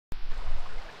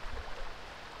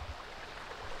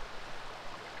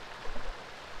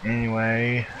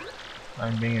Anyway,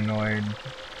 I'm being annoyed,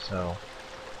 so...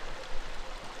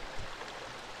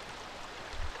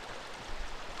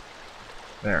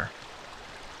 There.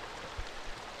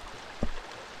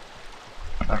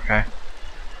 Okay.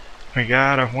 We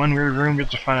got one weird room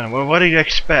just to find out. Well, what do you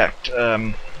expect?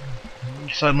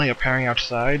 Suddenly appearing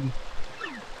outside?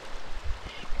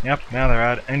 Yep, now they're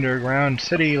at Underground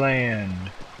City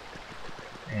Land.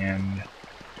 And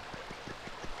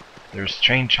there's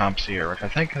chain chomps here, which I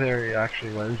think there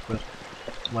actually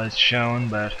was shown,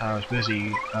 but I was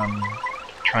busy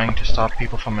trying to stop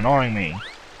people from annoying me.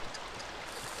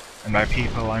 And by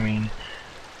people I mean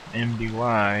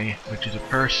MDY, which is a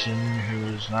person who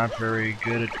is not very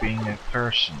good at being a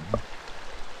person.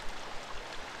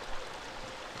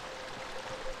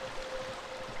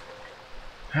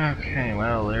 Okay,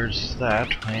 well, there's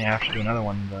that. I have to do another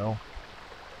one, though.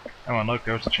 Come on, look,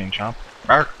 there's the chain chomp.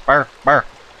 Bark, bark, bark!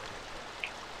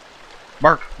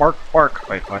 Bark, bark, bark!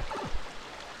 Wait, what?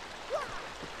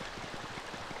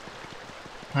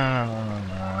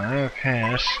 Okay,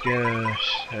 let's get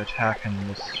attacking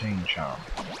this chain chomp.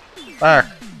 Bark!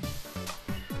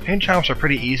 Chain chomps are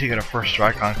pretty easy to get a first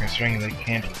strike on, considering they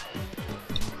can't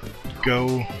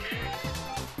go...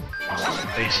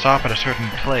 They stop at a certain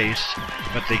place,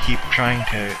 but they keep trying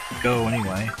to go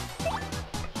anyway.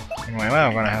 Anyway, well,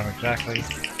 I'm gonna have exactly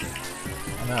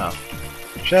enough.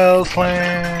 Shell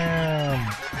Slam!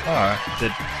 Oh,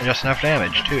 did just enough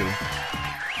damage, too.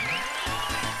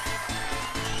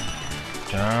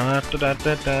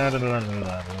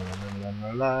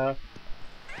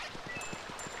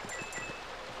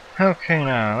 Okay,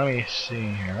 now, let me see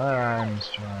here. I'm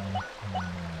trying.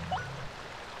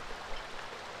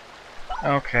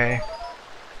 Okay.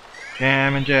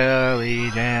 Jam and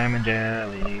jelly, jam and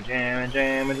jelly, jam and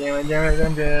jam and jam and jam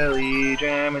and jelly,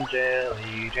 jam and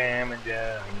jelly, jam and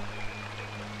jelly.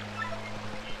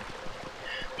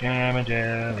 Jam and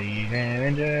jelly, jam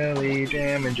and jelly,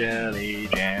 jam and jelly,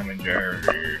 jam and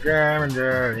jelly, jam and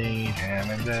jelly, jam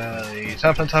and jelly.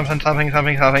 Something, something, something,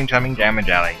 something, something, something, jam and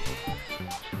jelly.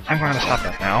 I'm going to stop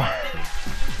that now.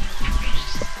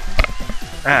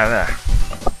 Ah, there.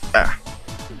 Ah.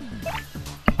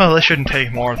 Well, this shouldn't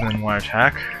take more than one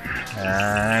attack.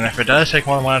 And if it does take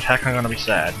more than one attack, I'm going to be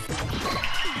sad.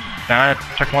 Now it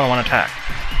took more than one attack.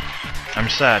 I'm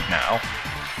sad now.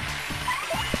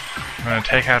 I'm going to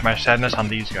take out my sadness on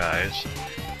these guys.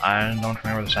 I don't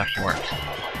remember this actually works.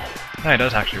 Yeah, it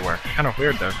does actually work. Kind of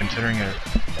weird though, considering I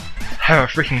have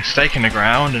a freaking stake in the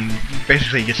ground and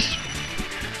basically just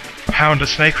pound a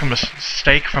snake from the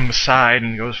stake from the side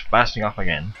and goes blasting off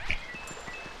again.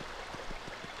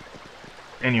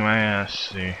 Anyway, let's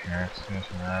see here. Let's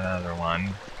do that other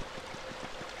one.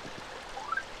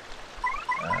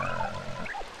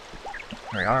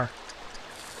 Here we are.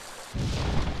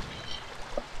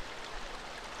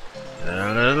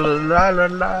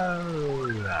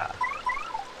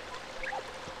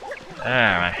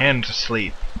 Ah, my hand's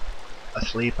asleep.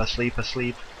 Asleep, asleep,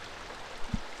 asleep.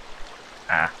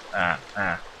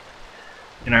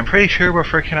 You know, I'm pretty sure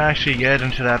before you can actually get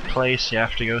into that place, you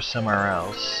have to go somewhere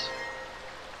else.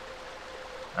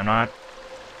 I'm not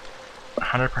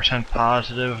 100%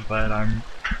 positive, but I'm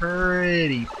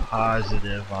pretty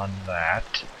positive on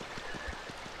that.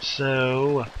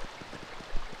 So,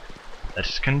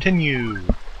 let's continue.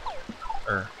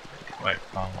 Wait,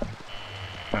 wrong one.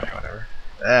 Okay, whatever.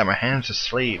 Ah, my hand's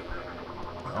asleep.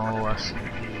 Oh,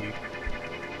 asleep.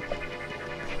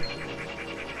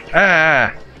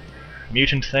 Ah!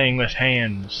 Mutant thing with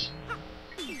hands.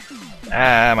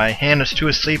 Ah, my hand is too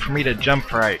asleep for me to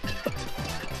jump right.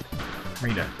 For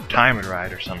me to time it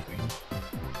right or something.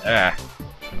 Ah.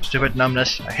 Stupid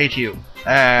numbness, I hate you.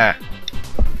 Ah!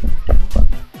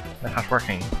 That's not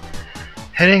working.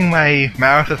 Hitting my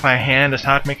mouth with my hand is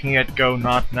not making it go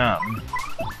not numb.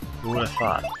 Who would have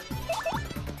thought?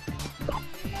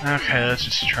 Okay, let's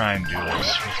just try and do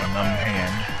this with a numb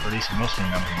hand. Or at least a mostly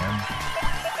numb hand.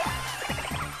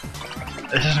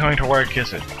 This isn't going to work,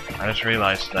 is it? I just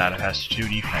realized that it has 2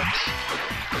 defense.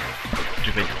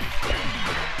 Stupid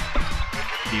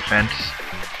defense.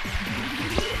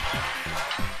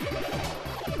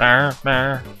 There.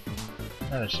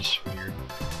 That is just weird.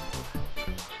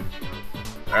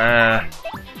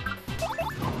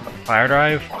 Fire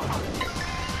drive?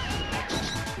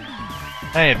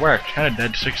 Hey, it worked. I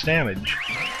did 6 damage.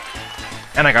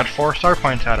 And I got 4 star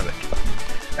points out of it.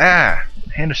 Ah!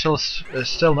 Hand is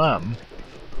still numb.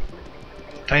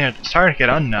 It's starting to get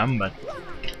unnumb, but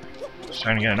it's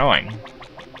starting to get annoying.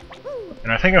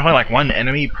 And I think there's only like 1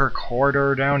 enemy per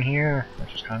corridor down here,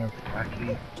 which is kind of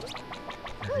wacky.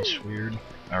 It's weird.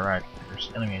 Alright,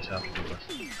 there's enemies I have to deal with.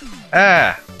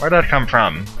 Ah! Where'd that come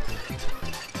from?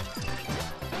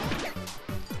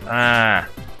 Ah!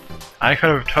 I could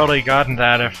have totally gotten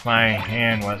that if my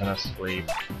hand wasn't asleep.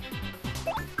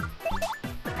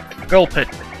 Gold pit!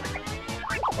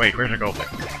 Wait, where's the gold pit?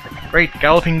 Great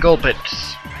galloping gold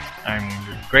pits!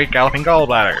 Great galloping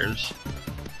gallbladders!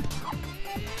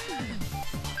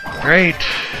 Great!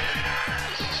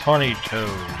 Horny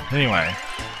toad. Anyway.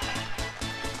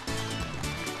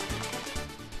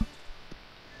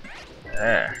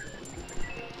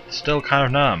 Still kind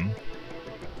of numb.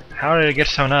 How did it get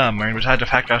so numb? I mean, besides the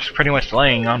fact I was pretty much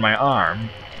laying on my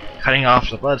arm, cutting off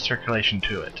the blood circulation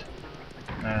to it.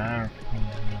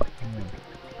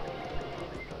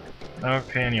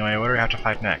 Okay, anyway, what do we have to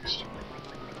fight next?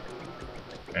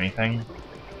 Anything?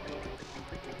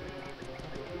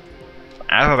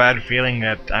 I have a bad feeling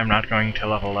that I'm not going to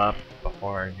level up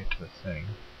before I get to the thing.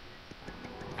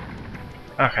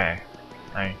 Okay,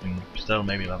 I can still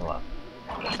maybe level up.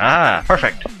 Ah,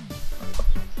 perfect!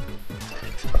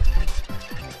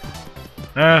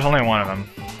 There's only one of them.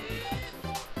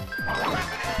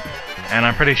 And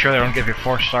I'm pretty sure they don't give you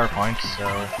 4 star points,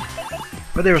 so...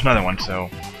 But there was another one, so...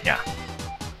 yeah.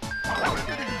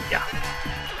 Yeah.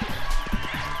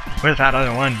 With that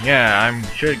other one, yeah, I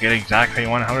should get exactly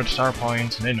 100 star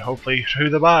points, and then hopefully to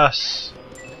the boss!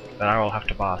 That I will have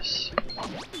to boss.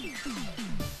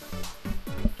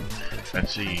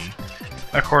 Let's see.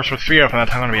 Of course, with 3 of them,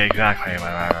 that's not going to be exactly...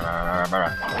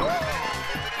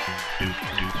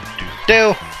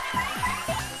 Do!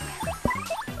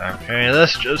 Okay,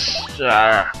 let's just...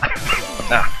 yeah.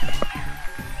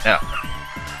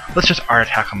 Let's just art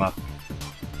attack them up.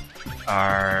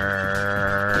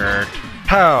 Art...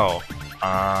 Pow!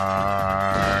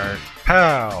 Art...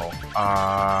 Pow!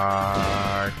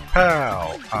 Art...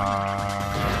 Pow!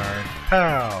 Art...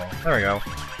 Pow! There we go.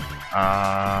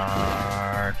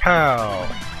 Art... Pow!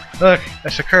 Look!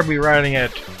 That's a Kirby riding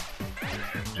it!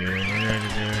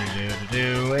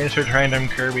 Insert random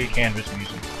Kirby canvas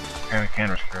music.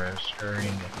 Canvas curse.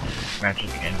 Currying magic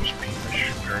canvas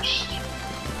peevish curse.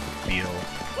 Beetle.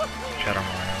 Shadow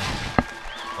Mario.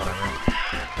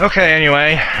 Whatever. Okay,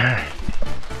 anyway.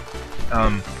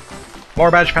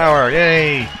 More badge power!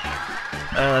 Yay!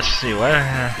 Let's see, what?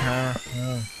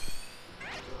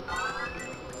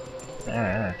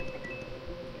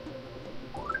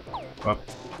 Well,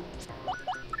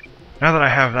 now that I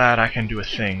have that, I can do a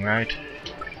thing, right?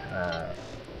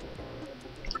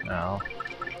 No.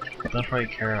 I don't really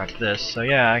care about this, so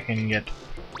yeah, I can get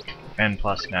N+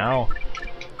 now.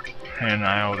 And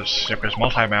I'll just skip his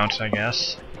multi-bounce, I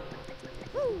guess.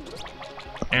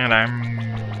 And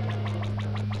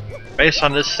based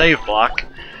on this save block,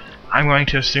 I'm going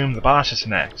to assume the boss is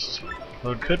next.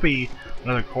 So it could be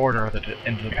another corridor that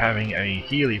ends up having a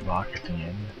Healy block at the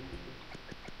end.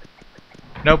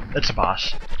 Nope, it's a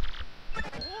boss.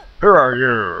 Who are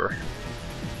you?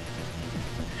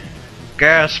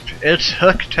 Gasp! It's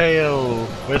Hooktail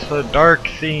with a dark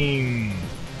theme!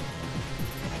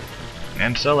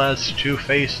 And still has 2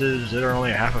 faces that are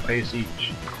only half a face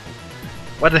each.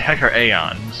 What the heck are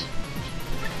Aeons?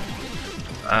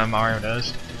 Mario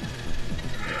does.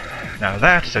 Now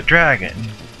that's a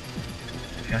dragon!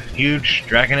 Huge,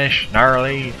 dragonish,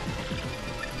 gnarly.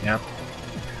 Yep.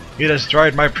 He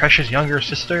destroyed my precious younger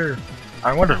sister!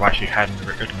 I wondered why she hadn't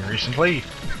written recently.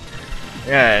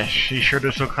 Yeah, she sure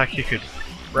does look like she could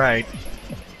write.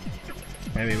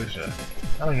 Maybe it was a...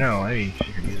 I don't know, maybe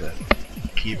she could use a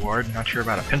keyboard. Not sure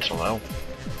about a pencil though.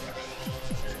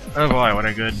 Oh boy, what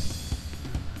a good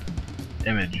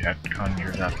image that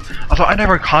conjures up. Although I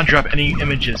never conjure up any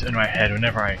images in my head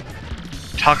whenever I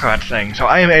talk about things, so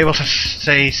I am able to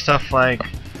say stuff like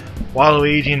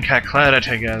Waluigi and Cacletta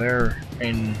together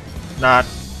and not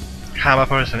come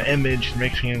up with an image that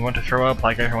makes me want to throw up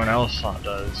like everyone else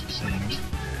does, it seems.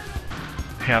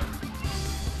 Yep.